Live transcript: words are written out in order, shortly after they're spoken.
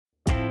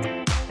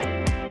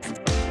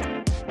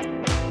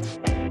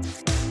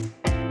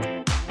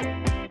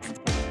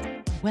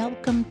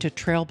Welcome to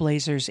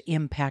Trailblazers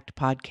Impact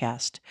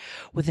Podcast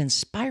with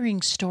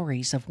inspiring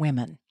stories of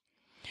women.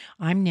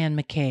 I'm Nan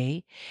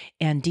McKay,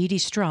 and Dee Dee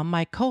Strum,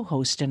 my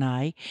co-host, and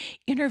I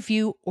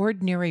interview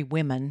ordinary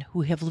women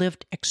who have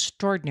lived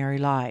extraordinary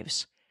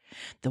lives.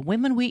 The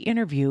women we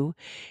interview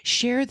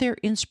share their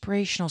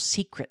inspirational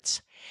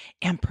secrets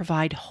and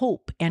provide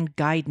hope and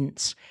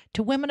guidance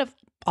to women of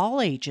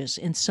all ages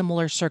in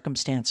similar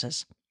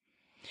circumstances.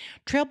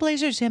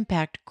 Trailblazers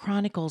Impact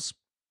chronicles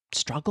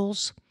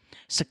struggles,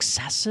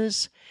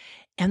 successes,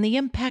 and the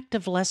impact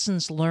of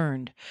lessons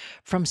learned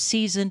from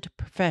seasoned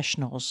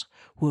professionals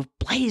who have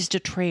blazed a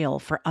trail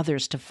for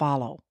others to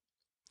follow.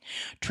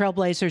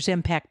 Trailblazers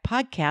Impact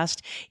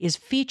Podcast is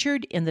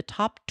featured in the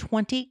top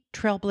 20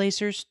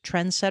 Trailblazers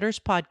Trendsetters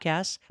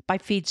podcasts by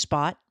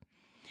FeedSpot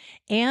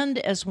and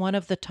as one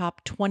of the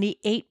top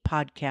 28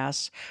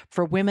 podcasts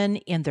for women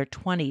in their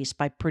 20s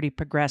by Pretty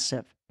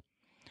Progressive.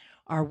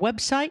 Our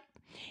website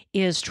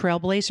is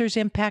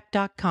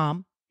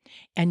trailblazersimpact.com,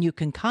 and you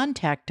can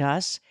contact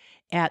us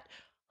at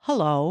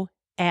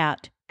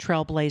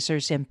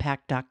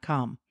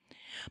hello@trailblazersimpact.com.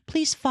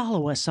 Please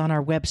follow us on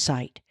our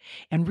website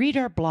and read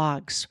our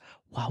blogs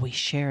while we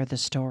share the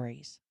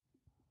stories.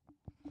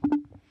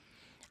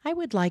 I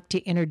would like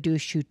to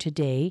introduce you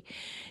today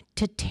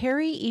to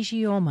Teri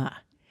Ijeoma.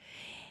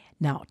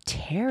 Now,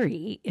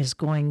 Teri is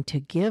going to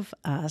give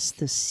us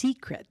the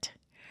secret,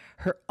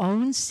 her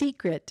own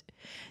secret,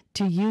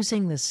 to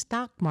using the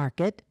stock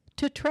market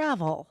to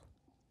travel.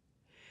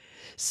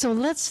 So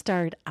let's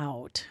start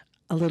out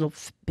a little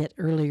bit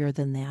earlier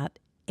than that.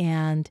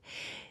 And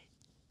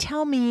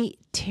tell me,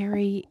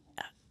 Teri,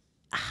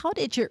 how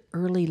did your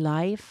early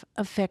life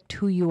affect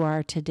who you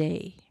are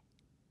today?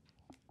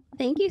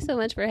 Thank you so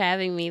much for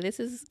having me. This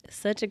is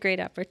such a great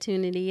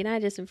opportunity, and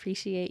I just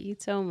appreciate you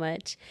so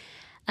much.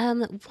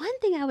 One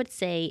thing I would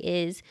say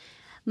is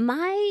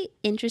my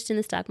interest in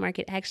the stock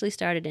market actually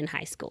started in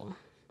high school.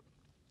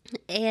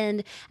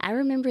 And I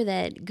remember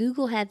that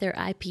Google had their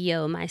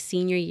IPO my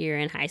senior year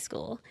in high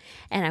school.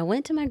 And I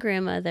went to my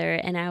grandmother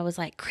and I was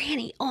like,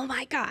 Granny, oh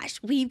my gosh,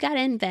 we've got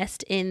to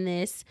invest in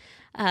this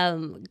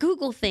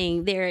Google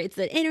thing there. It's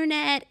the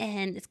internet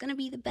and it's going to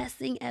be the best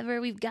thing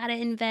ever. We've got to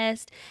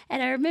invest.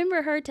 And I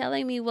remember her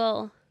telling me,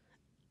 well,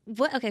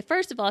 what? Okay,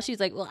 first of all, she was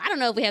like, well, I don't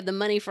know if we have the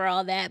money for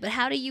all that, but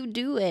how do you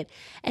do it?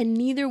 And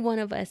neither one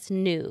of us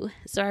knew.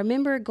 So I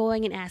remember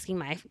going and asking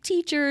my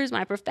teachers,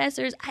 my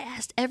professors, I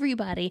asked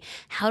everybody,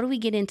 how do we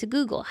get into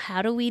Google?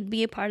 How do we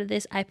be a part of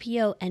this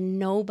IPO? And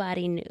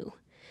nobody knew.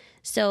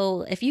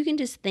 So if you can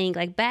just think,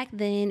 like back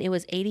then it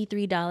was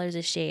 $83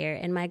 a share,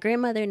 and my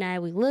grandmother and I,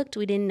 we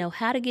didn't know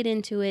how to get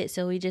into it,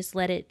 so we just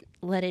let it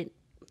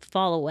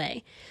fall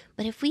away.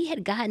 But if we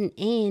had gotten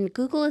in,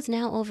 Google is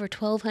now over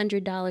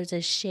 $1,200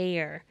 a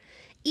share.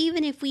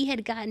 Even if we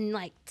had gotten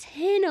like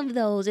 10 of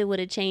those, it would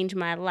have changed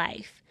my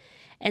life.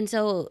 And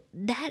so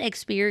that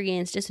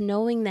experience, just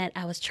knowing that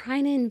I was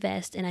trying to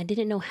invest and I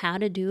didn't know how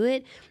to do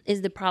it,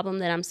 is the problem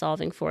that I'm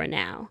solving for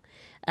now.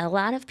 A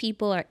lot of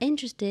people are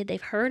interested. They've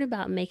heard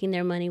about making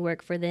their money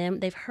work for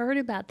them. They've heard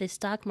about this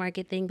stock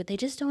market thing, but they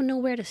just don't know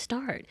where to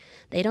start.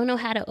 They don't know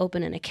how to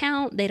open an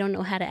account. They don't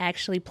know how to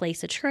actually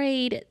place a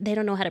trade. They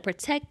don't know how to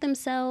protect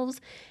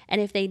themselves. And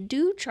if they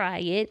do try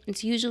it,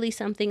 it's usually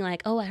something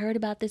like, oh, I heard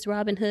about this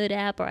Robinhood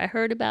app, or I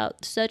heard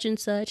about such and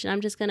such, and I'm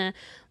just going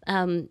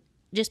to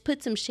just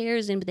put some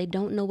shares in, but they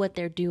don't know what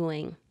they're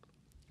doing.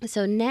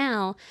 So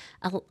now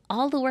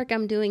all the work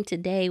I'm doing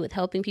today with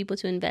helping people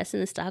to invest in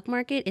the stock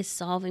market is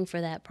solving for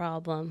that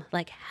problem.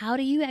 Like, how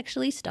do you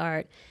actually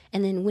start?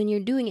 And then when you're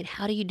doing it,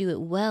 how do you do it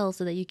well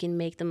so that you can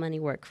make the money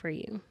work for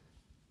you?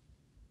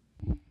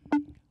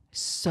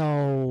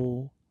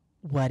 So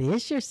what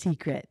is your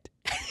secret?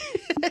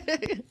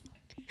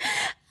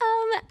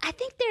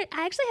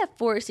 I actually have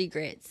 4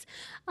 secrets.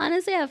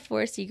 Honestly, I have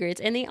 4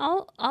 secrets, and they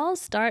all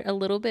start a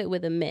little bit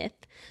with a myth.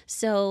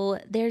 So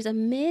there's a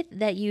myth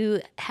that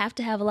you have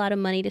to have a lot of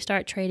money to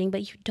start trading,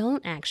 but you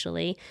don't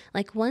actually.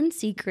 Like, one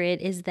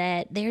secret is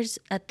that there's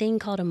a thing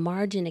called a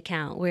margin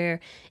account, where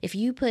if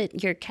you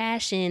put your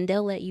cash in,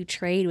 they'll let you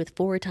trade with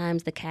 4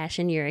 times the cash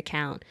in your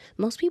account.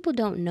 Most people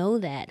don't know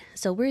that.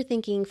 So we're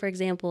thinking, for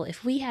example,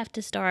 if we have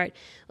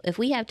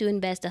to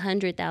invest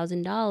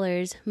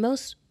 $100,000,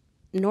 most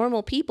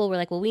normal people were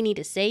like, well, we need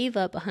to save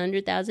up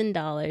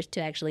 $100,000 to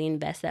actually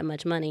invest that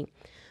much money.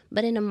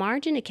 But in a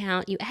margin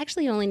account, you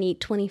actually only need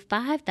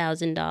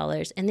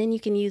 $25,000, and then you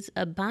can use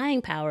a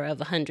buying power of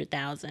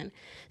 $100,000.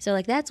 So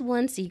like, that's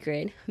one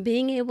secret,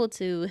 being able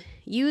to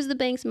use the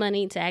bank's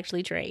money to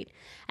actually trade.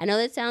 I know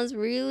that sounds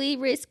really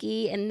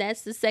risky, and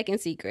that's the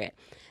second secret.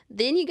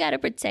 Then you got to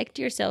protect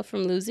yourself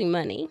from losing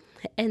money.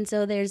 And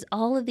so there's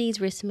all of these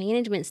risk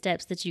management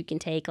steps that you can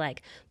take,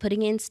 like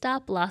putting in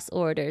stop loss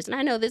orders. And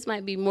I know this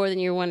might be more than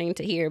you're wanting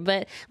to hear,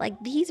 but like,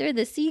 these are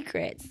the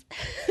secrets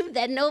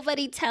that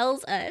nobody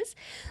tells us.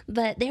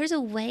 But there's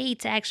a way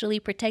to actually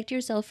protect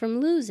yourself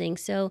from losing.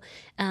 So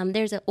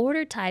there's an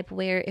order type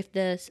where if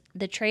the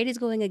trade is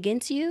going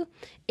against you,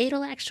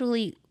 it'll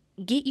actually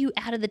get you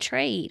out of the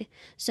trade.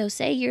 So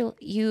say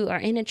you are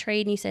in a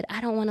trade and you said,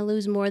 I don't want to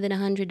lose more than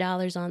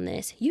 $100 on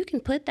this. You can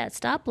put that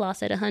stop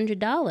loss at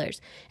 $100.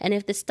 And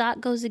if the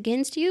stock goes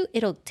against you,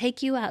 it'll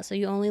take you out so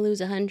you only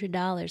lose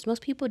 $100.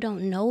 Most people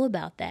don't know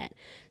about that.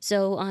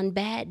 So on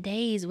bad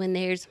days when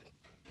there's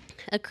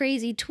a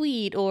crazy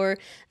tweet or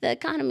the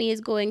economy is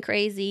going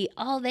crazy,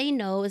 all they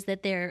know is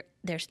that their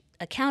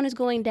account is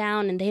going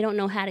down and they don't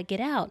know how to get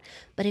out.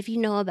 But if you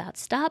know about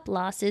stop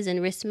losses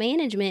and risk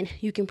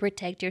management, you can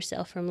protect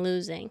yourself from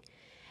losing.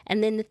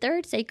 And then the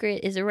third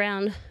secret is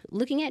around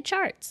looking at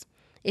charts.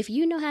 If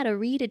you know how to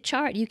read a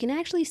chart, you can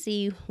actually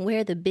see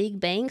where the big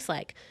banks,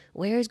 like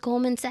where's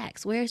Goldman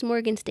Sachs, where's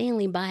Morgan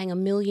Stanley buying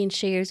 1 million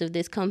shares of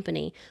this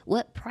company,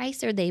 what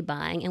price are they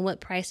buying and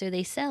what price are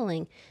they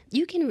selling.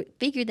 You can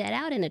figure that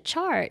out in a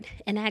chart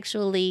and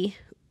actually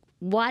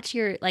watch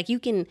you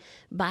can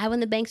buy when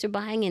the banks are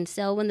buying and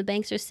sell when the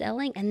banks are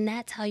selling, and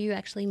that's how you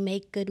actually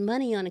make good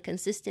money on a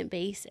consistent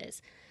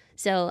basis.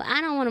 So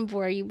I don't want to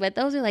bore you, but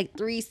those are like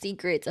 3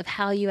 secrets of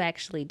how you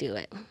actually do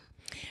it.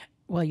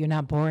 Well, you're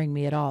not boring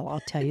me at all, I'll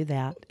tell you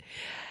that.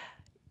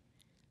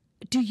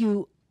 Do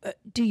you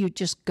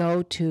just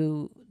go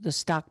to the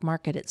stock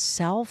market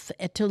itself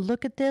to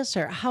look at this,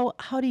 or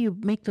how do you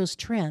make those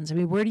trends? I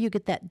mean, where do you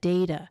get that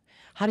data?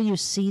 How do you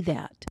see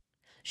that?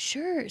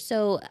 Sure.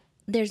 So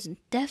there's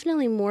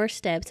definitely more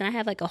steps, and I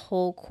have like a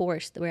whole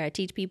course where I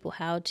teach people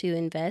how to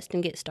invest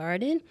and get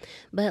started.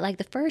 But like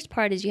the first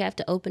part is you have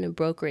to open a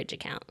brokerage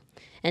account.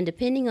 And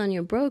depending on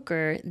your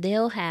broker,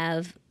 they'll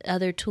have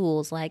other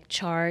tools like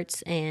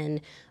charts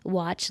and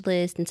watch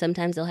lists, and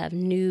sometimes they'll have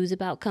news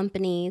about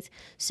companies.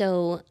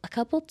 So a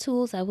couple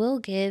tools I will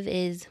give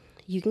is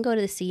you can go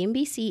to the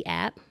CNBC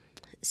app.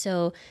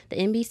 So the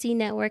NBC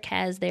network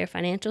has their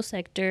financial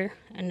sector.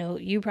 I know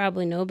you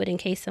probably know, but in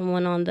case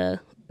someone on the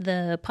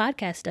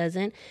podcast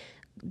doesn't,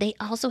 they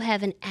also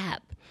have an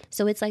app.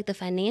 So it's like the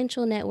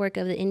financial network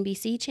of the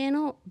NBC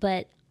channel,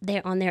 but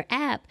they're on their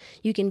app.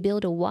 You can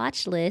build a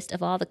watch list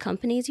of all the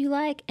companies you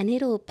like, and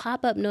it'll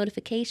pop up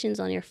notifications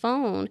on your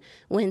phone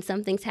when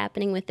something's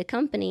happening with the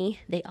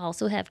company. They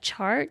also have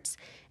charts,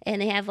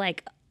 and they have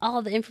like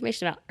all the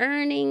information about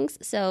earnings.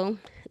 So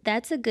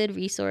that's a good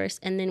resource.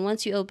 And then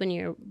once you open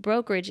your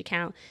brokerage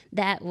account,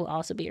 that will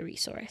also be a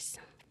resource.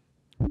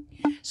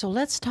 So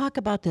let's talk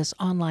about this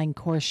online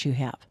course you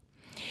have.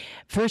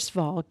 First of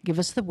all, give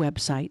us the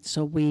website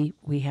so we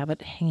have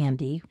it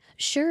handy.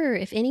 Sure.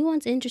 If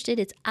anyone's interested,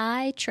 it's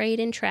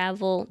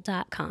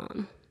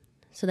itradeandtravel.com.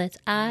 So that's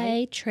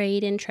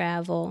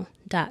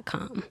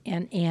itradeandtravel.com.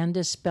 And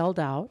is spelled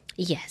out?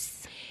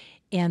 Yes.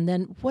 And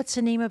then what's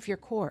the name of your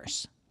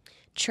course?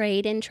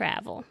 Trade and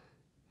Travel.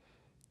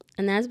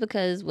 And that's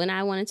because when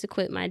I wanted to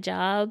quit my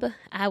job,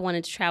 I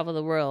wanted to travel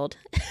the world.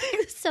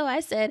 So I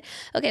said,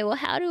 okay, well,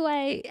 how do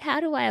I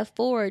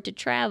afford to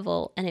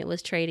travel? And it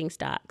was trading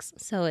stocks.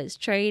 So it's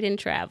Trade and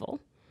Travel.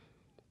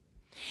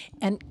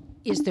 And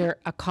is there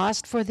a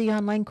cost for the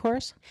online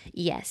course?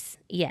 Yes.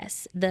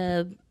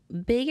 The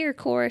bigger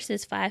course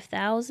is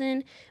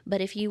 $5,000,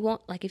 but if you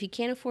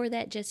can't afford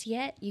that just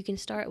yet, you can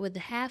start with the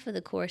half of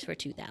the course for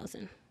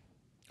 $2,000.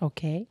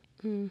 Okay.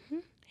 Mm-hmm.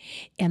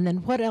 And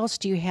then what else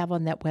do you have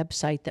on that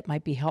website that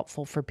might be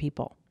helpful for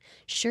people?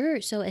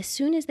 Sure. So as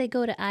soon as they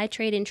go to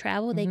iTrade and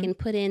Travel, they can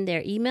put in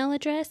their email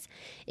address.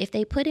 If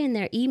they put in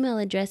their email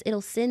address,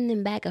 it'll send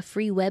them back a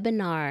free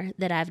webinar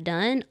that I've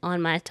done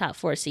on my top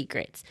 4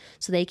 secrets.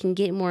 So they can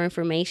get more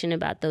information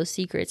about those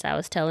secrets I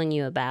was telling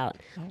you about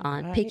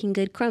on picking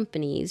good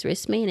companies,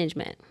 risk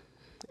management,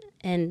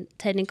 and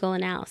technical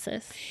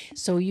analysis.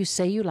 So you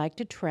say you like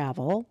to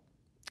travel,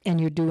 and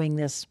you're doing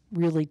this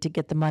really to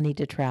get the money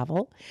to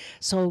travel.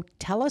 So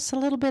tell us a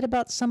little bit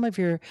about some of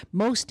your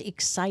most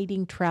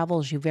exciting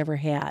travels you've ever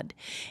had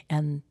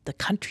and the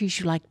countries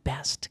you like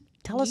best.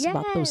 Tell us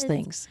about those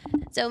things.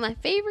 So my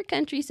favorite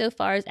country so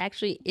far is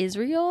actually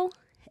Israel.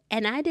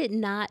 And I did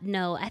not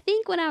know. I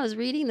think when I was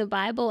reading the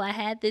Bible, I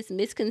had this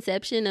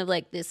misconception of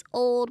like this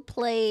old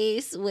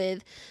place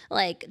with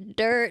like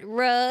dirt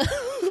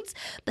roads.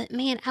 But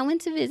man, I went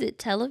to visit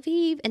Tel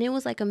Aviv, and it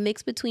was like a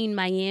mix between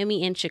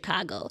Miami and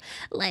Chicago.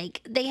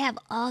 Like they have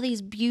all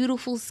these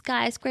beautiful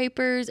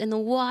skyscrapers, and the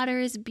water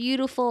is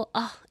beautiful.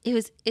 Oh,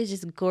 it's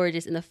just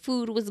gorgeous, and the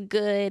food was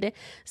good.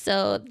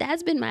 So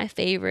that's been my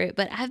favorite.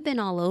 But I've been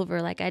all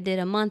over. Like I did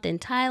a month in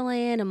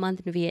Thailand, a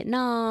month in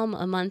Vietnam,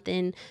 a month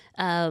in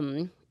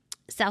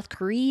South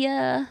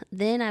Korea,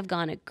 then I've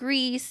gone to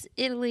Greece,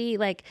 Italy,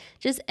 like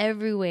just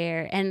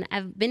everywhere. And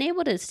I've been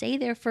able to stay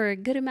there for a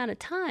good amount of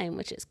time,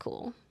 which is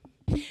cool.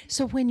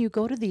 So when you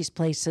go to these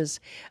places,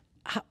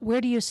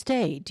 where do you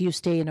stay? Do you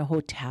stay in a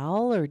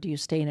hotel, or do you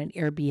stay in an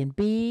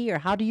Airbnb, or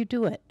how do you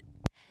do it?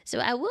 So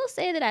I will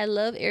say that I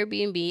love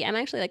Airbnb. I'm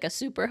actually like a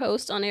super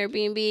host on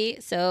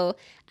Airbnb. So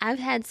I've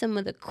had some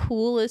of the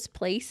coolest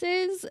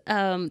places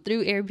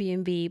through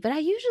Airbnb. But I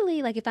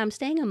usually, like if I'm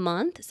staying a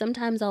month,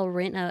 sometimes I'll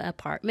rent an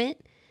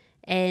apartment,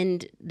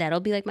 and that'll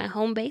be like my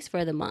home base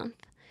for the month.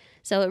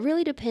 So it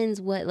really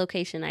depends what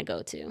location I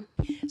go to.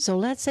 So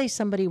let's say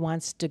somebody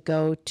wants to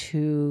go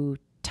to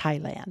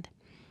Thailand,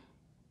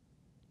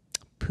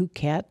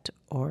 Phuket,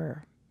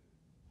 or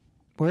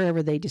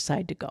wherever they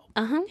decide to go.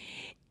 Uh-huh.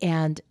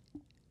 And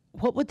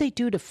what would they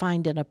do to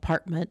find an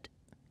apartment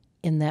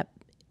in that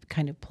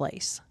kind of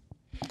place?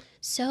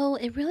 So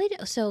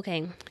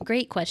okay,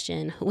 great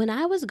question. When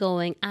I was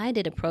going, I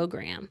did a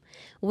program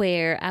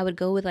where I would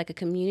go with like a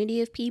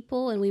community of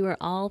people, and we were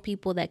all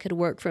people that could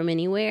work from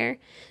anywhere.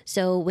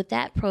 So with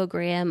that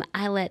program,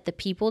 I let the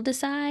people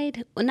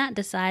decide, well, not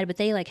decide, but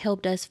they like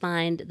helped us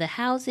find the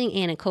housing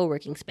and a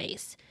co-working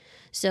space.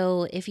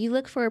 So if you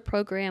look for a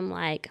program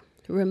like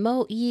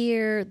Remote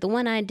Year, the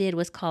one I did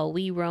was called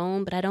We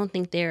Roam, but I don't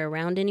think they're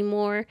around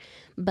anymore.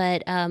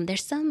 But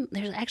there's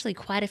actually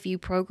quite a few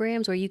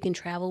programs where you can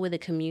travel with a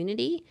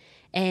community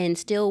and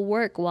still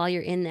work while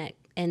you're in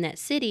that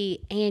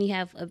city, and you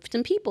have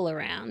some people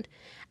around.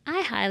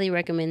 I highly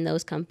recommend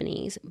those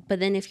companies. But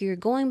then if you're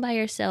going by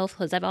yourself,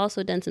 because I've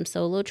also done some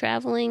solo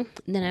traveling,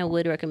 then I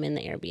would recommend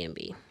the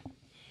Airbnb.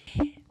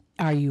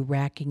 Are you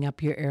racking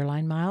up your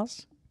airline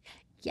miles?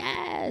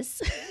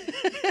 Yes.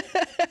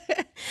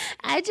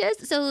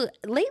 So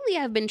lately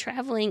I've been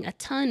traveling a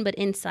ton, but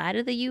inside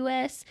of the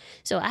U.S.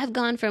 So I've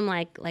gone from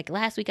like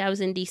last week I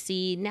was in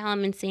D.C. Now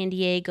I'm in San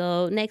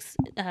Diego. Next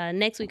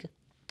week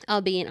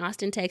I'll be in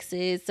Austin,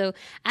 Texas. So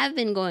I've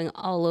been going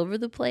all over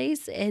the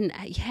place, and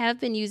I have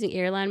been using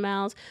airline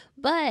miles,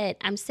 but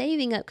I'm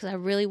saving up because I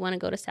really want to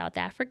go to South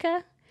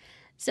Africa.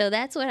 So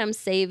that's what I'm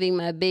saving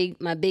my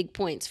big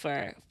points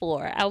for.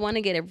 I want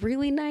to get a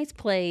really nice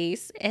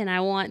place, and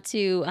I want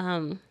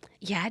to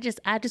I just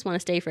want to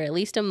stay for at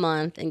least a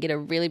month and get a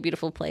really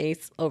beautiful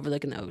place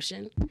overlooking the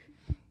ocean.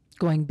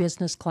 Going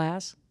business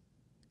class?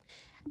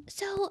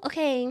 So,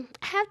 okay,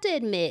 I have to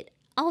admit,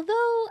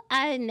 although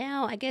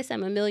I guess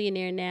I'm a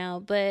millionaire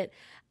now, but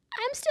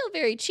I'm still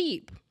very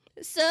cheap.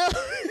 So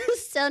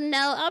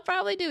no, I'll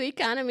probably do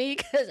economy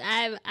because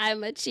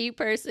I'm a cheap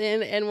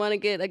person and want to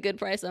get a good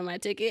price on my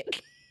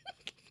ticket.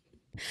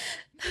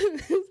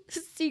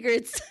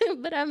 Secrets,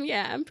 but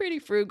I'm pretty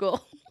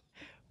frugal.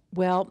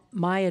 Well,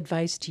 my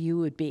advice to you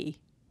would be,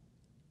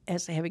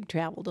 as having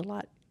traveled a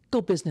lot, go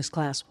business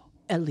class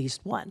at least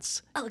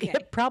once. Okay.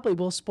 It probably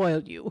will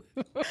spoil you.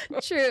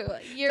 True.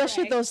 You're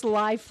Especially right. those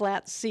lie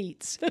flat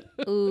seats.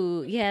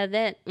 Ooh, yeah,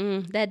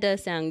 that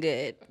does sound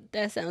good.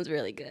 That sounds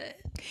really good.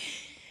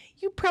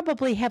 You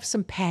probably have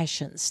some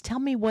passions. Tell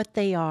me what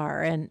they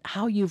are and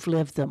how you've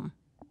lived them.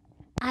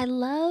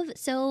 Many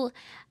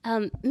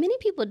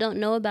people don't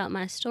know about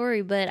my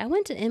story, but I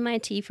went to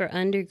MIT for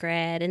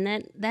undergrad,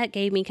 and that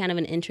gave me kind of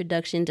an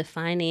introduction to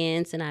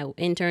finance, and I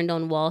interned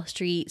on Wall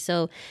Street.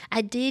 So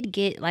I did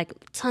get like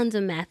tons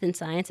of math and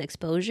science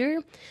exposure.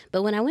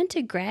 But when I went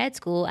to grad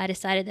school, I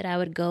decided that I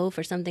would go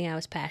for something I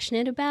was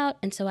passionate about.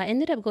 And so I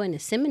ended up going to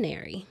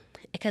seminary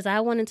because I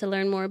wanted to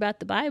learn more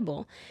about the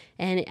Bible.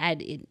 And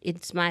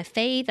it's my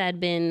faith. I'd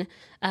been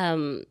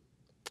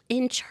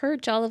in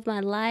church all of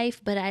my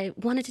life, but I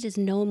wanted to just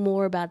know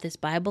more about this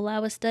Bible I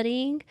was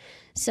studying.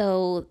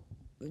 So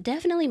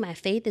definitely my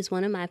faith is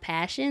one of my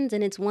passions,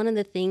 and it's one of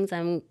the things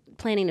I'm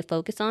planning to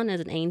focus on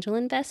as an angel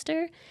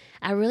investor.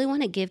 I really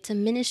want to give to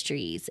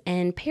ministries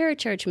and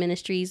parachurch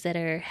ministries that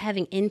are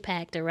having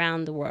impact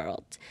around the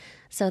world.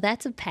 So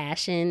that's a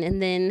passion.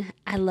 And then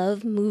I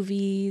love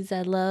movies.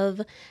 I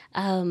love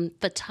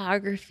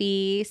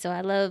photography. So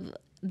I love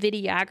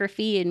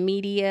videography and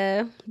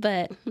media,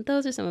 but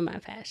those are some of my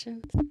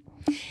passions.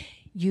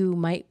 You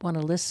might want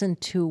to listen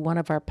to one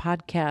of our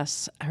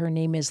podcasts. Her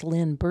name is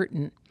Lynn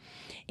Burton,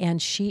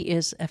 and she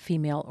is a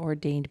female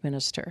ordained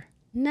minister.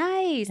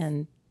 Nice.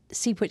 And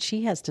see what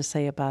she has to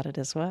say about it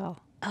as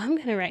well. Oh, I'm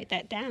going to write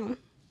that down.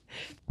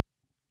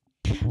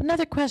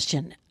 Another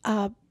question.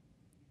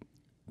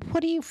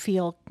 What do you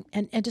feel,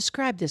 and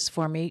describe this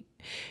for me,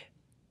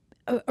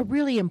 a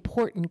really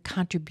important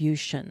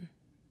contribution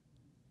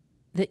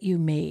that you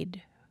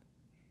made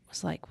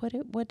was like,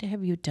 what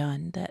have you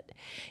done that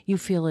you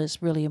feel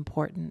is really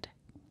important?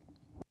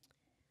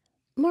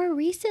 More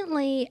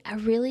recently, I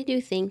really do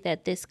think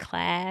that this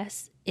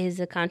class is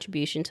a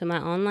contribution to my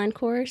online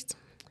course.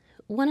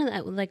 One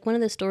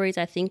of the stories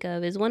I think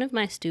of is one of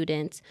my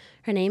students.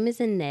 Her name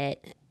is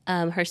Annette.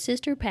 Her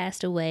sister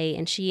passed away,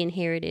 and she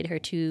inherited her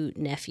 2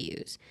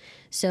 nephews.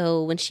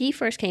 So when she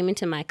first came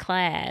into my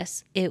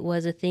class, it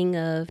was a thing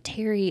of,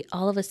 Teri,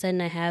 all of a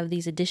sudden I have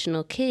these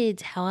additional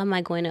kids. How am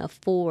I going to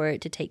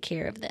afford to take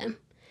care of them?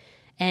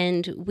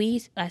 And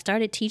I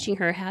started teaching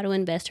her how to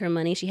invest her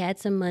money. She had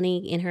some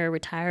money in her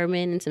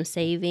retirement and some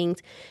savings.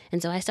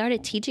 And so I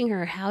started teaching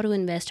her how to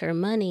invest her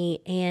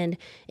money. And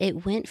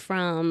it went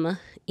from,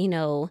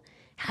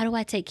 how do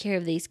I take care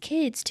of these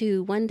kids,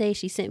 to one day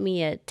she sent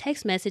me a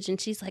text message and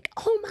she's like,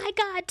 oh my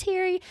God,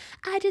 Teri,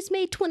 I just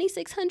made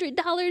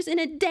 $2,600 in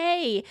a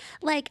day.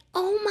 Like,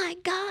 oh my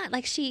God.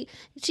 Like she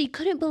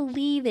couldn't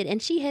believe it.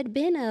 And she had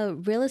been a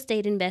real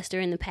estate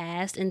investor in the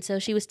past. And so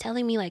she was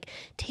telling me like,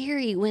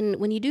 Teri,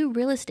 when you do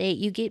real estate,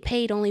 you get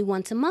paid only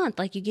once a month.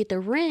 Like you get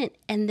the rent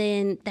and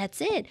then that's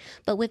it.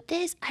 But with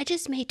this, I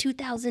just made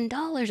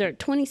 $2,000 or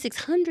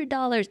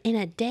 $2,600 in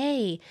a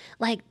day.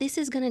 Like this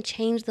is going to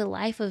change the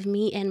life of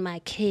me and my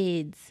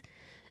kids.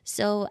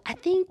 So I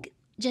think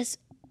just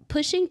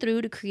pushing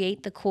through to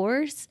create the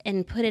course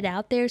and put it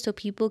out there so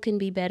people can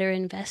be better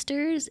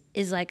investors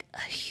is like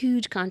a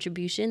huge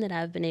contribution that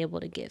I've been able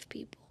to give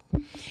people.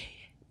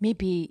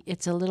 Maybe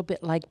it's a little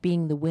bit like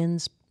being the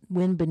wind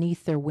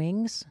beneath their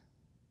wings,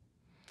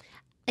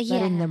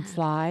 letting them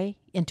fly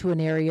into an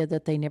area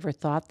that they never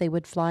thought they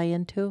would fly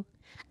into.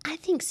 I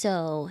think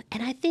so.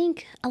 And I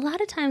think a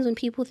lot of times when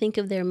people think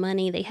of their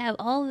money, they have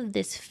all of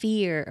this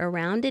fear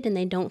around it and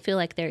they don't feel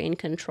like they're in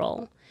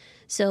control.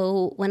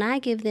 So when I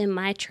give them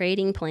my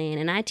trading plan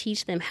and I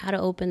teach them how to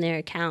open their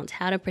accounts,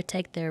 how to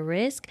protect their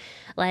risk,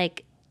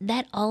 like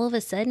that all of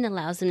a sudden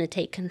allows them to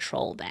take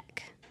control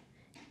back.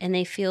 And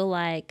they feel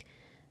like,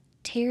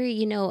 Teri,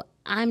 you know,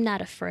 I'm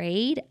not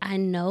afraid. I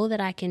know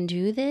that I can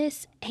do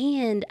this,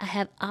 and I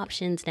have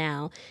options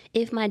now.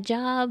 If my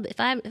job, if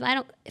I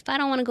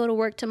don't want to go to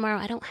work tomorrow,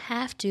 I don't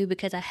have to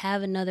because I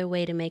have another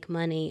way to make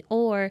money.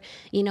 Or,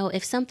 you know,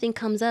 if something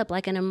comes up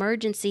like an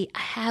emergency, I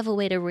have a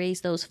way to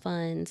raise those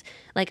funds.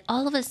 Like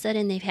all of a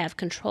sudden they have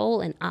control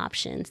and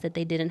options that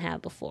they didn't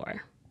have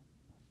before.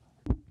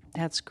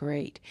 That's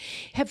great.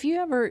 Have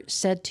you ever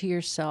said to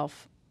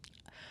yourself,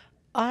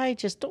 I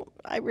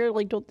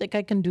really don't think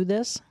I can do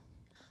this?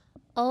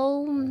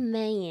 Oh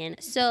man.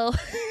 So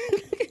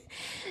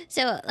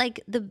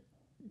like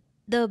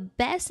the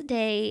best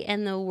day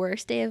and the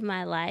worst day of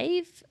my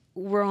life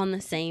were on the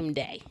same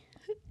day.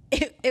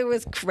 It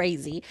was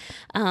crazy.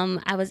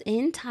 I was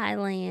in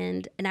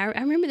Thailand, and I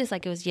remember this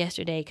like it was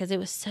yesterday because it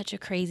was such a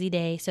crazy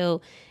day.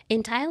 So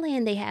in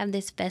Thailand, they have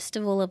this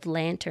festival of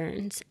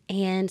lanterns.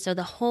 And so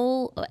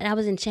and I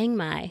was in Chiang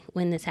Mai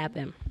when this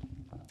happened.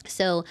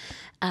 So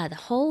the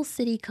whole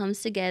city comes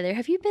together.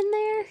 Have you been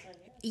there?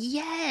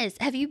 Yes.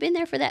 Have you been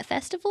there for that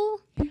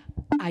festival?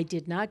 I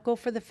did not go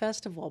for the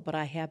festival, but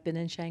I have been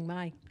in Chiang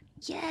Mai.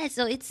 Yeah,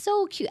 so it's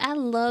so cute. I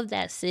love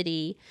that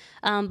city.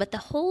 But the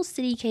whole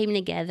city came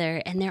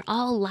together and they're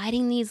all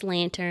lighting these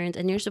lanterns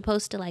and you're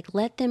supposed to like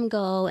let them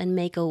go and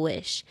make a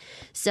wish.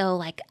 So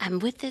like I'm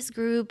with this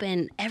group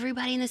and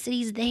everybody in the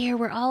city's there.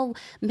 We're all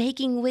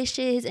making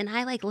wishes and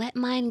I like let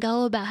mine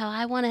go about how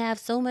I want to have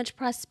so much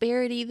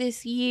prosperity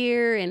this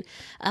year and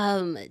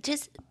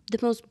just the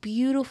most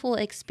beautiful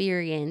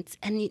experience.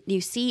 And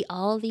you see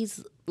all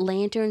these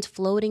lanterns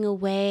floating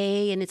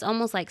away and it's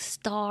almost like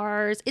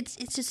stars. It's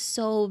just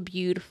so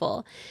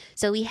beautiful.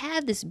 So we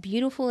have this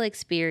beautiful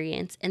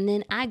experience and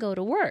then I go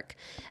to work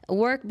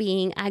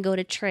being I go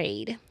to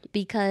trade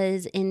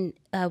because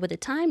with a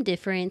time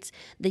difference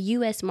the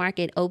US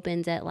market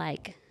opens at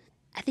like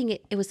I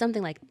think it was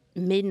something like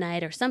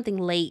midnight or something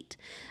late.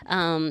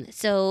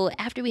 So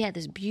after we had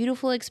this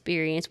beautiful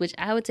experience, which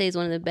I would say is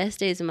one of the best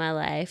days of my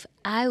life,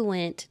 I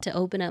went to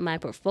open up my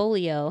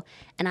portfolio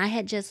and I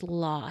had just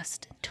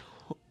lost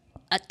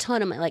a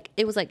ton of money. Like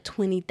it was like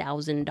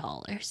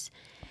 $20,000.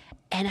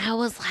 And I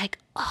was like,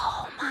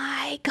 oh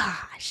my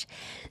gosh.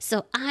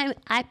 So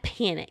I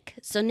panic.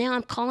 So now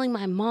I'm calling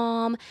my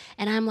mom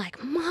and I'm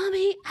like,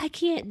 Mommy, I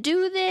can't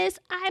do this.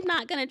 I'm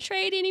not going to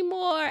trade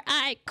anymore.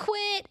 I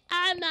quit.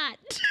 I'm not.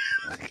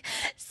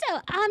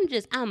 So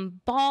I'm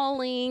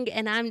bawling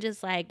and I'm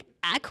just like,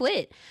 I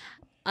quit.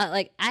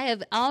 Like I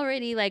have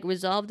already like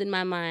resolved in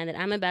my mind that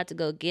I'm about to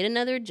go get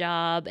another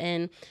job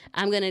and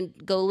I'm going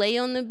to go lay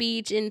on the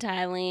beach in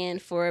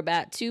Thailand for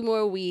about 2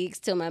 more weeks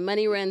till my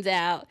money runs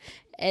out.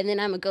 And then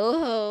I'm going to go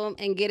home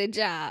and get a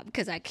job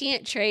because I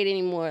can't trade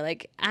anymore.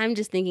 Like I'm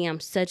just thinking I'm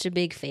such a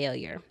big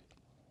failure.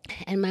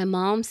 And my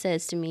mom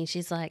says to me,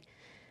 she's like,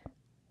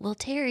 well,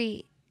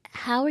 Teri,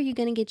 how are you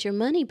going to get your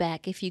money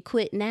back if you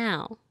quit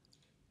now?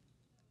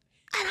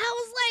 And I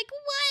was like,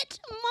 what?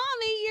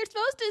 Mommy, you're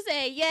supposed to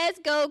say, yes,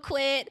 go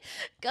quit,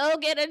 go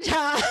get a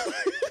job.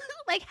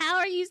 Like, how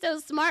are you so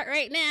smart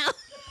right now?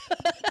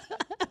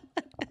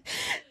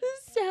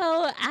 So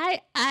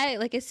I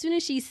like, as soon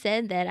as she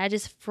said that, I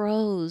just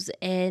froze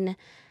and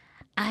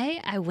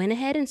I went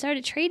ahead and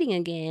started trading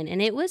again.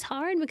 And it was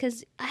hard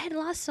because I had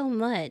lost so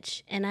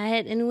much. And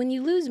when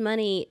you lose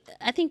money,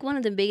 I think one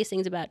of the biggest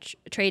things about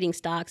trading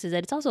stocks is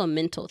that it's also a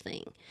mental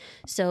thing.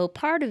 So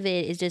part of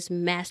it is just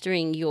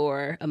mastering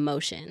your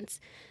emotions.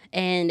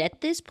 And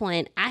at this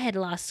point, I had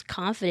lost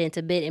confidence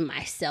a bit in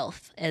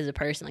myself as a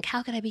person. Like,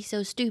 how could I be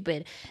so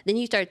stupid? Then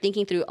you start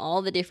thinking through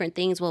all the different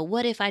things. Well,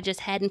 what if I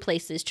just hadn't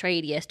placed this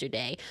trade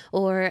yesterday?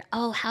 Or,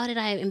 oh, how did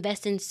I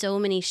invest in so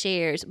many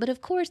shares? But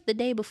of course, the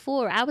day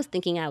before, I was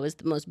thinking I was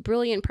the most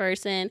brilliant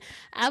person.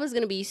 I was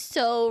going to be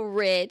so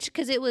rich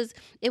because it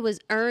was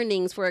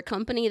earnings for a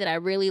company that I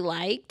really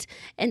liked.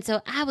 And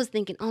so I was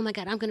thinking, oh my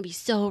God, I'm going to be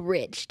so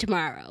rich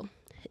tomorrow.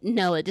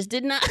 No, it just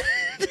did not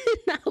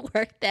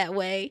work that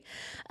way.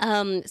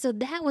 So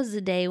that was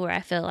the day where I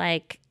felt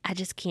like I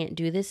just can't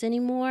do this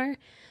anymore.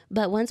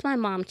 But once my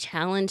mom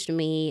challenged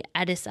me,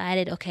 I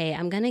decided, okay,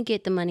 I'm going to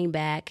get the money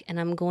back and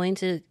I'm going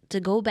to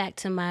go back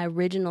to my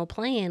original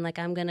plan. Like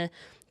I'm going to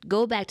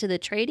go back to the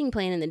trading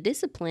plan and the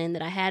discipline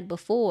that I had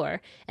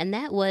before. And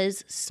that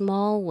was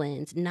small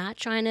wins, not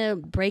trying to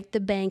break the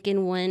bank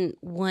in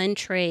one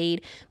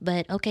trade,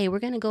 but okay, we're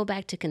going to go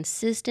back to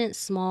consistent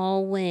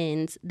small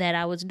wins that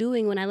I was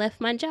doing when I left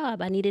my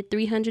job. I needed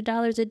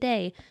 $300 a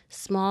day,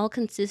 small,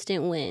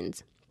 consistent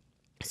wins.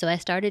 So I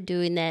started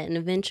doing that and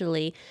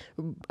eventually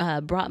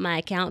brought my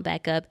account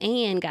back up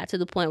and got to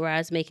the point where I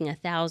was making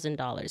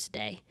 $1,000 a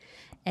day.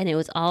 And it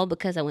was all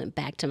because I went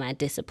back to my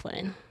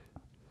discipline.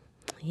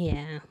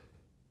 Yeah.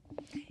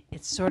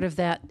 It's sort of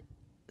that,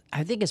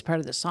 I think it's part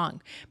of the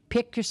song.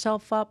 Pick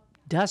yourself up,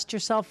 dust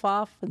yourself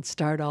off, and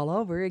start all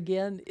over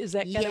again. Is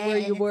that kind of where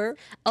you were?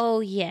 Oh,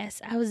 yes.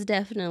 I was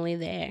definitely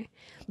there.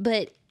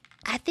 But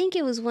I think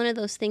it was one of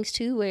those things,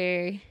 too,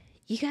 where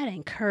you got to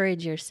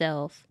encourage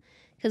yourself.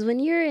 Because when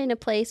you're in a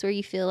place where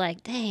you feel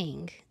like,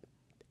 dang,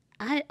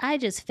 I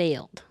just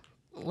failed.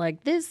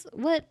 Like this,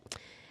 what?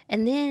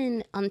 And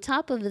then on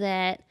top of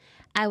that,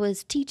 I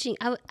was teaching.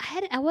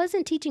 I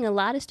wasn't teaching a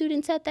lot of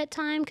students at that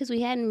time because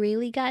we hadn't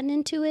really gotten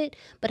into it.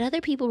 But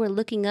other people were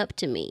looking up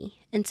to me.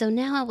 And so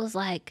now I was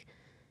like,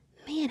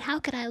 man, how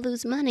could I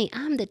lose money?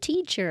 I'm the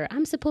teacher.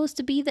 I'm supposed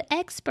to be the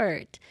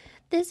expert.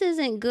 This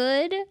isn't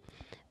good.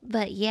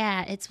 But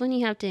yeah, it's when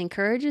you have to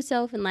encourage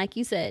yourself. And like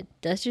you said,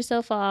 dust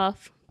yourself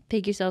off.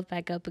 Pick yourself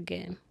back up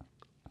again.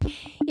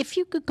 If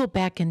you could go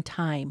back in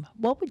time,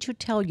 what would you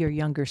tell your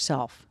younger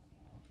self?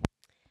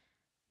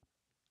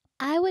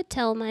 I would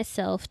tell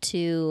myself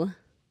to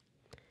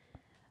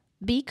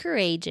be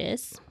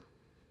courageous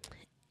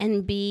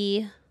and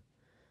be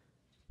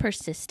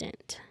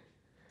persistent.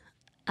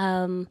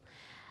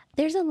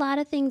 There's a lot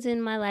of things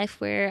in my life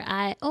where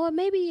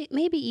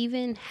maybe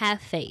even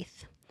have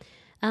faith.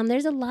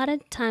 There's a lot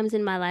of times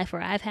in my life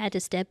where I've had to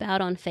step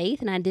out on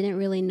faith and I didn't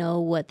really know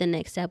what the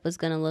next step was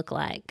going to look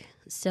like.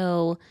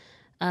 So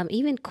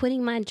even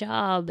quitting my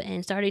job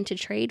and starting to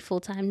trade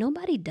full time,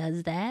 nobody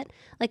does that.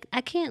 Like,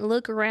 I can't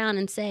look around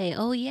and say,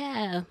 oh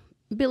yeah,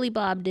 Billy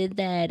Bob did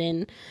that.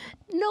 And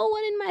no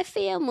one in my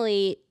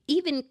family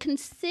even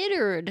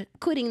considered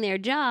quitting their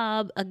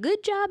job, a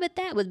good job at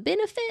that with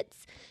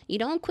benefits. You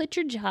don't quit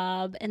your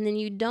job and then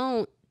you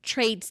don't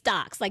trade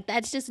stocks. Like,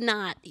 that's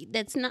not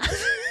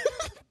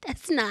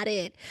that's not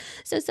it.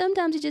 So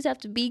sometimes you just have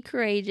to be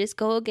courageous,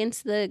 go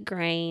against the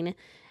grain,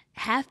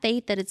 have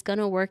faith that it's going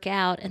to work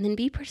out, and then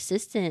be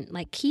persistent.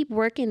 Like, keep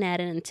working at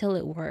it until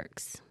it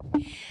works.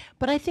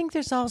 But I think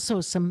there's also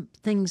some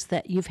things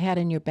that you've had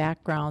in your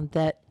background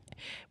that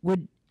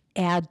would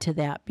add to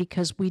that,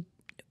 because we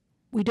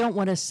don't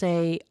want to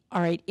say,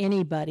 all right,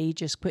 anybody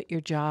just quit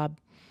your job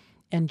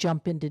and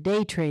jump into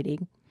day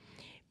trading,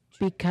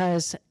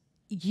 because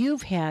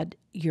you've had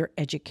your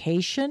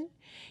education.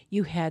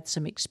 You had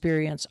some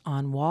experience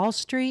on Wall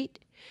Street.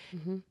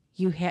 Mm-hmm.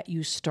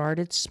 You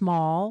started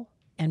small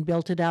and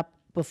built it up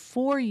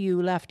before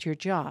you left your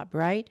job,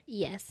 right?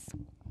 Yes.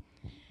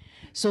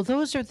 So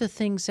those are the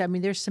things. I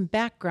mean, there's some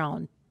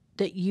background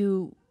that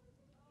you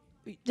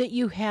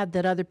had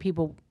that other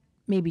people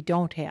maybe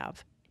don't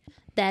have.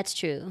 That's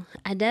true.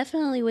 I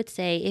definitely would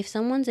say if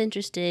someone's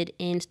interested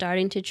in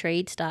starting to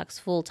trade stocks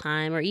full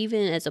time or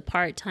even as a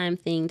part-time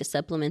thing to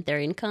supplement their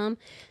income,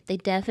 they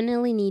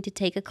definitely need to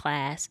take a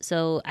class.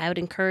 So I would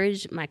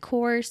encourage my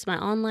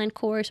online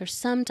course, or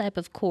some type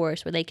of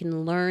course where they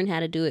can learn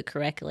how to do it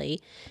correctly.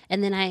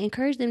 And then I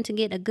encourage them to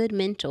get a good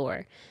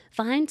mentor.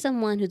 Find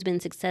someone who's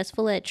been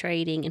successful at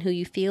trading and who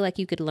you feel like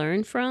you could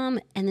learn from,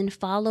 and then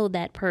follow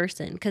that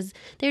person. Because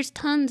there's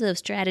tons of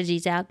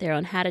strategies out there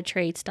on how to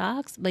trade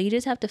stocks, but you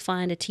just have to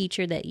find a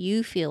teacher that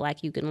you feel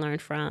like you can learn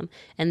from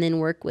and then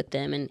work with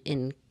them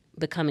in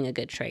becoming a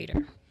good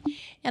trader.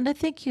 And I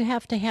think you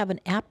have to have an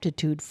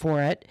aptitude for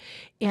it,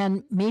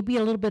 and maybe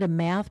a little bit of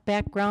math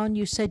background.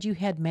 You said you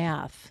had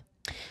math.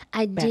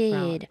 I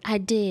did.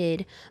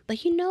 But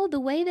the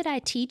way that I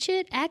teach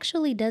it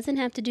actually doesn't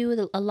have to do with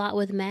a lot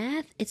with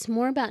math. It's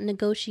more about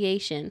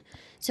negotiation.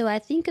 So I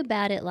think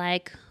about it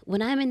like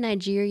when I'm in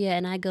Nigeria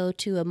and I go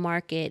to a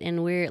market,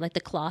 and we're like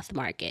the cloth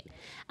market,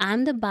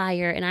 I'm the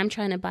buyer and I'm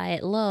trying to buy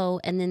it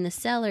low, and then the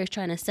seller is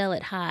trying to sell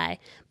it high.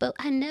 But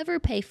I never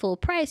pay full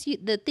price.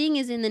 The thing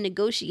is in the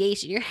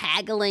negotiation. You're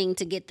haggling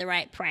to get the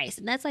right price.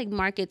 And that's like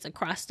markets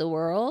across the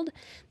world.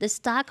 The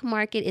stock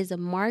market is a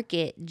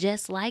market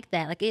just like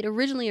that. Like, it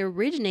originally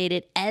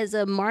originated as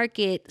a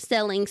market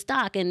selling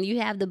stock, and you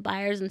have the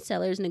buyers and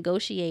sellers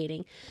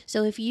negotiating.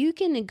 So if you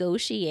can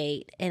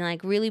negotiate and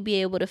like really be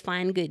able to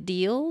find good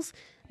deals,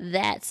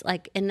 that's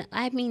like, and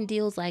I mean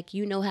deals like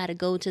how to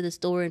go to the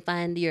store and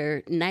find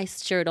your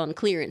nice shirt on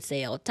clearance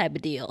sale type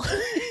of deal,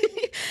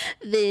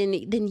 then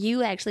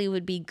you actually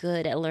would be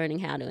good at learning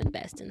how to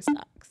invest in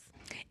stocks.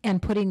 And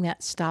putting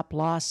that stop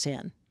loss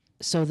in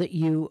so that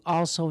you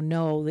also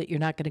know that you're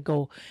not going to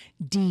go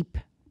deep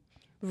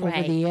over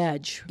the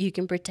edge. You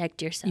can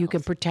protect yourself. You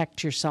can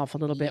protect yourself a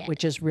little bit,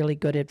 which is really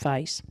good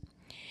advice.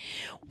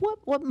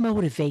 What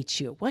motivates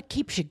you? What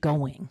keeps you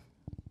going?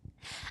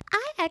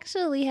 I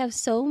actually have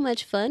so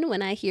much fun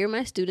when I hear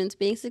my students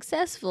being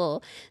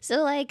successful.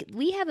 So, like,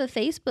 we have a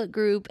Facebook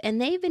group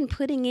and they've been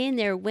putting in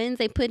their wins.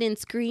 They put in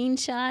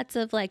screenshots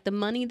of like the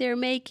money they're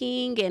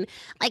making. And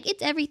like,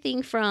 it's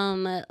everything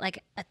from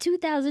like a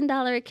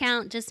 $2,000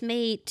 account just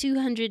made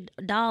 $200.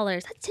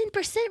 That's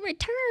 10%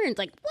 returns.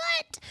 Like,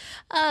 what?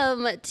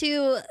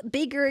 To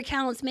bigger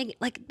accounts making,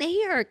 like,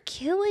 they are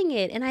killing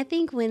it. And I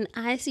think when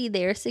I see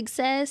their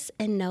success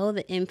and know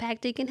the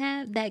impact it can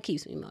have, that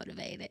keeps me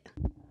motivated.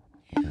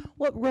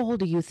 What role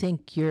do you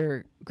think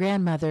your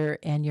grandmother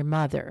and your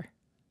mother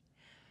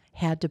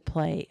had to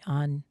play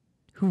on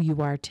who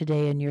you are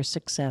today and your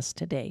success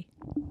today?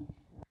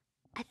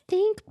 I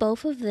think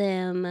both of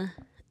them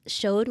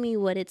showed me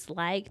what it's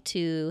like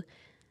to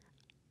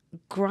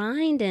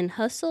grind and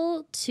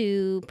hustle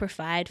to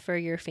provide for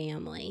your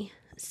family.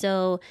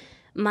 So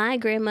my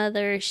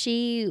grandmother,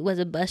 she was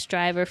a bus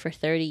driver for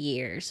 30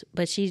 years,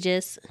 but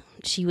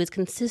she was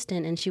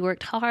consistent and she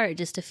worked hard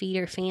just to feed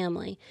her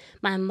family.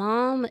 My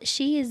mom,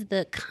 she is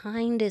the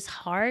kindest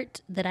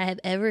heart that I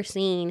have ever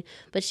seen,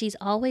 but she's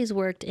always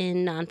worked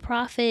in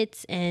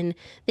nonprofits and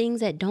things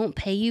that don't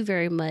pay you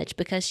very much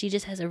because she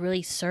just has a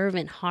really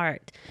servant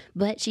heart.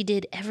 But she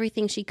did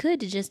everything she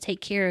could to just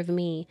take care of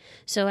me.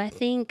 So I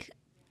think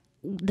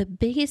the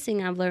biggest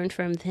thing I've learned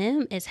from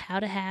them is how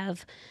to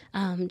have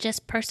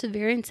just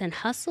perseverance and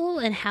hustle,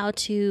 and how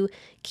to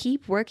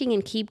keep working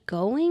and keep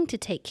going to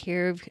take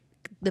care of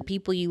the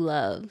people you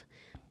love.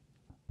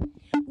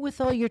 With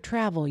all your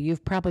travel,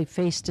 you've probably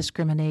faced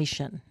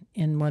discrimination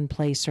in one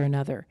place or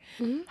another.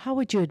 Mm-hmm. How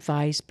would you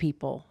advise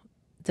people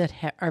that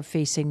are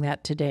facing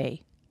that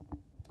today?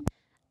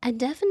 I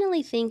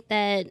definitely think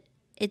that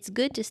it's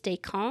good to stay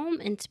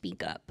calm and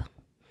speak up.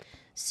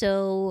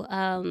 So,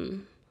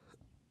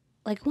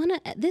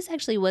 this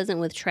actually wasn't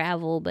with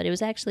travel, but it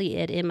was actually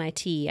at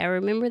MIT. I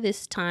remember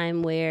this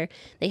time where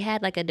they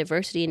had like a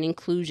diversity and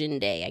inclusion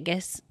day. I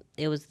guess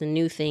it was the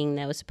new thing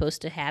that was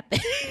supposed to happen.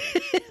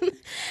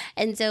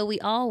 And so we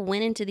all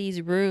went into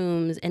these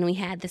rooms and we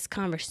had this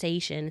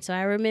conversation. So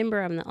I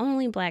remember I'm the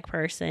only Black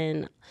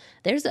person.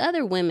 There's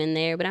other women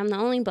there, but I'm the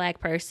only Black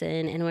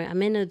person. And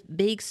I'm in a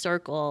big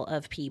circle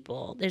of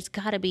people. There's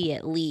got to be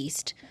at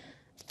least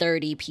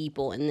 30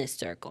 people in this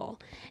circle.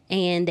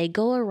 And they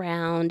go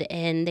around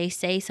and they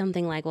say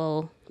something like,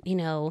 well,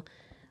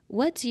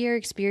 what's your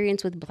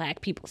experience with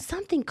Black people?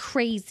 Something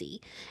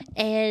crazy.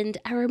 And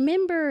I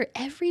remember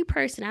every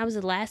person, I was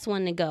the last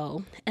one to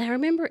go, and I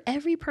remember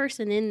every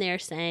person in there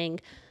saying,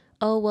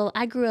 oh, well,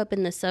 I grew up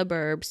in the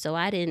suburbs, so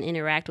I didn't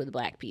interact with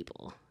Black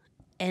people.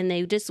 And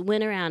they just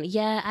went around,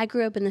 yeah, I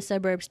grew up in the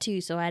suburbs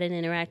too, so I didn't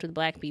interact with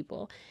Black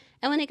people.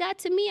 And when it got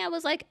to me, I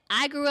was like,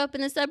 I grew up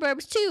in the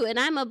suburbs too, and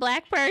I'm a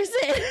Black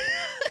person.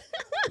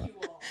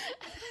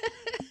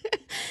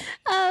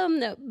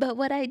 But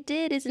what I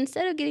did is,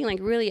 instead of getting like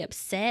really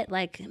upset,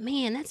 like,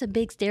 man, that's a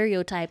big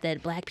stereotype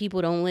that Black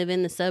people don't live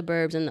in the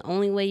suburbs and the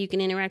only way you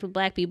can interact with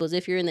Black people is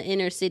if you're in the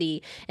inner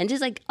city, and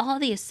just like all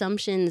the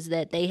assumptions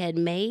that they had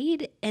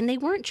made, and they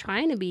weren't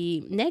trying to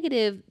be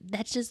negative.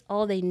 That's just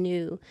all they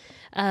knew.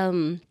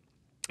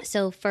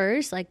 So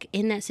first, like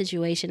in that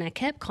situation, I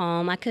kept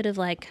calm. I could have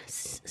like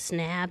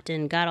snapped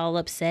and got all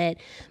upset,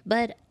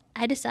 but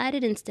I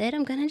decided instead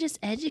I'm going to just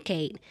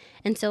educate.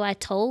 And so I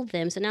told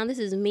them, so now this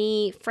is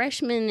me,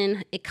 freshman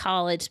in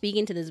college,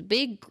 speaking to this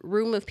big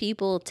room of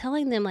people,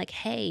 telling them like,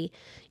 hey,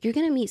 you're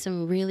going to meet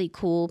some really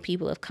cool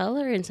people of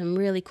color and some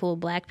really cool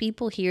Black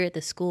people here at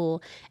the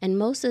school. And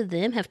most of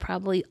them have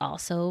probably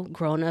also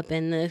grown up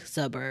in the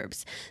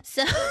suburbs.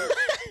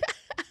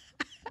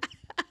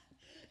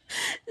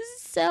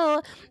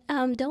 So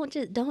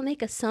don't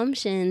make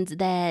assumptions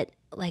that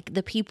like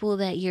the people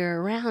that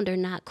you're around are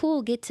not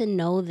cool. Get to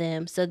know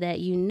them so that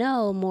you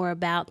know more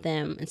about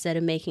them instead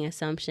of making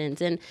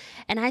assumptions. And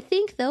I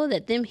think though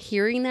that them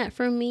hearing that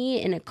from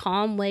me in a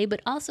calm way,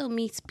 but also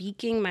me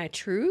speaking my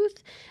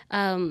truth,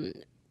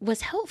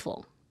 was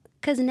helpful,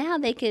 because now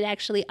they could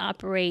actually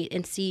operate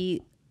and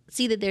see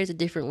that there's a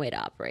different way to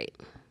operate.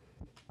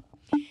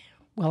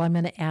 Well, I'm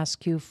going to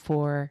ask you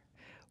for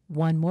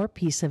one more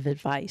piece of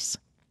advice.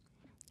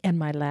 And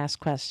my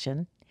last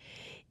question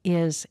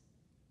is,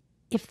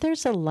 if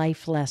there's a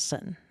life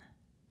lesson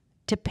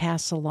to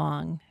pass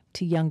along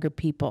to younger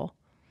people,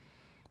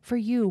 for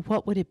you,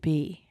 what would it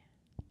be?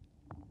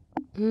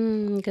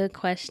 Good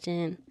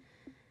question.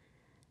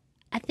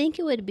 I think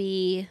it would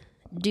be,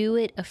 do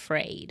it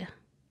afraid.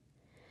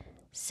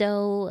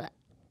 So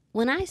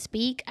when I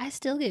speak, I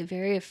still get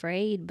very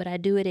afraid, but I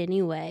do it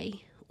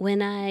anyway.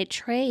 When I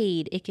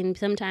trade, it can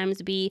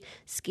sometimes be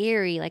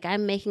scary. Like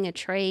I'm making a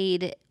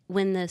trade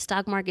when the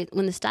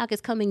stock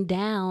is coming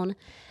down,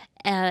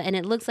 and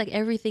it looks like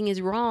everything is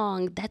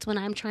wrong. That's when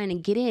I'm trying to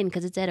get in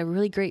because it's at a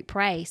really great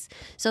price.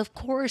 So of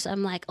course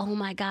I'm like, oh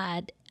my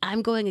God,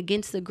 I'm going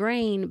against the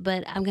grain,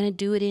 but I'm going to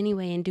do it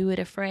anyway and do it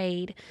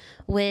afraid.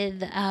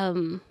 With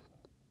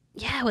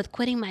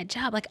quitting my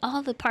job, like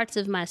all the parts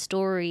of my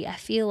story, I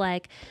feel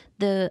like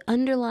the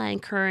underlying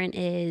current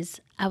is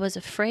I was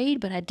afraid,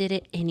 but I did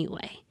it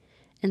anyway.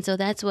 And so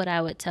that's what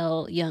I would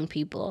tell young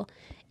people.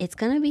 It's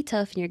going to be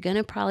tough and you're going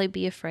to probably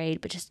be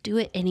afraid, but just do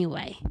it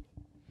anyway.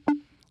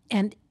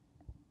 And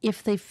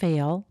if they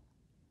fail?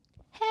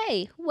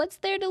 Hey, what's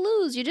there to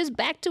lose? You're just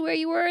back to where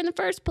you were in the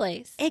first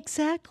place.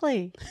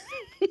 Exactly.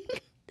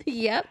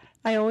 Yep.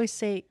 I always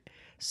say,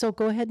 so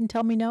go ahead and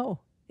tell me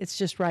no. It's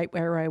just right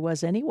where I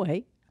was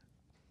anyway.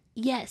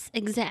 Yes,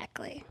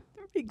 exactly.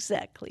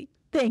 Exactly.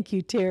 Thank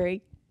you,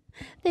 Teri.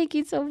 Thank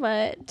you so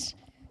much.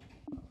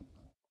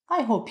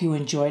 I hope you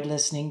enjoyed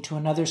listening to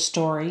another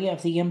story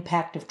of the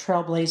impact of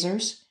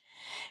trailblazers.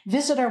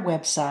 Visit our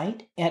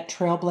website at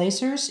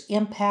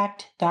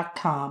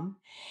trailblazersimpact.com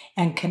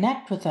and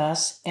connect with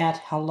us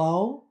at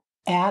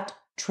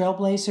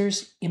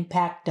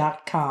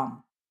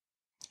hello@trailblazersimpact.com.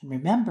 And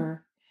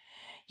remember,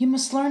 you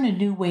must learn a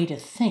new way to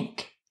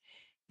think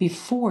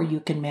before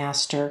you can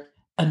master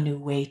a new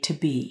way to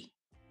be.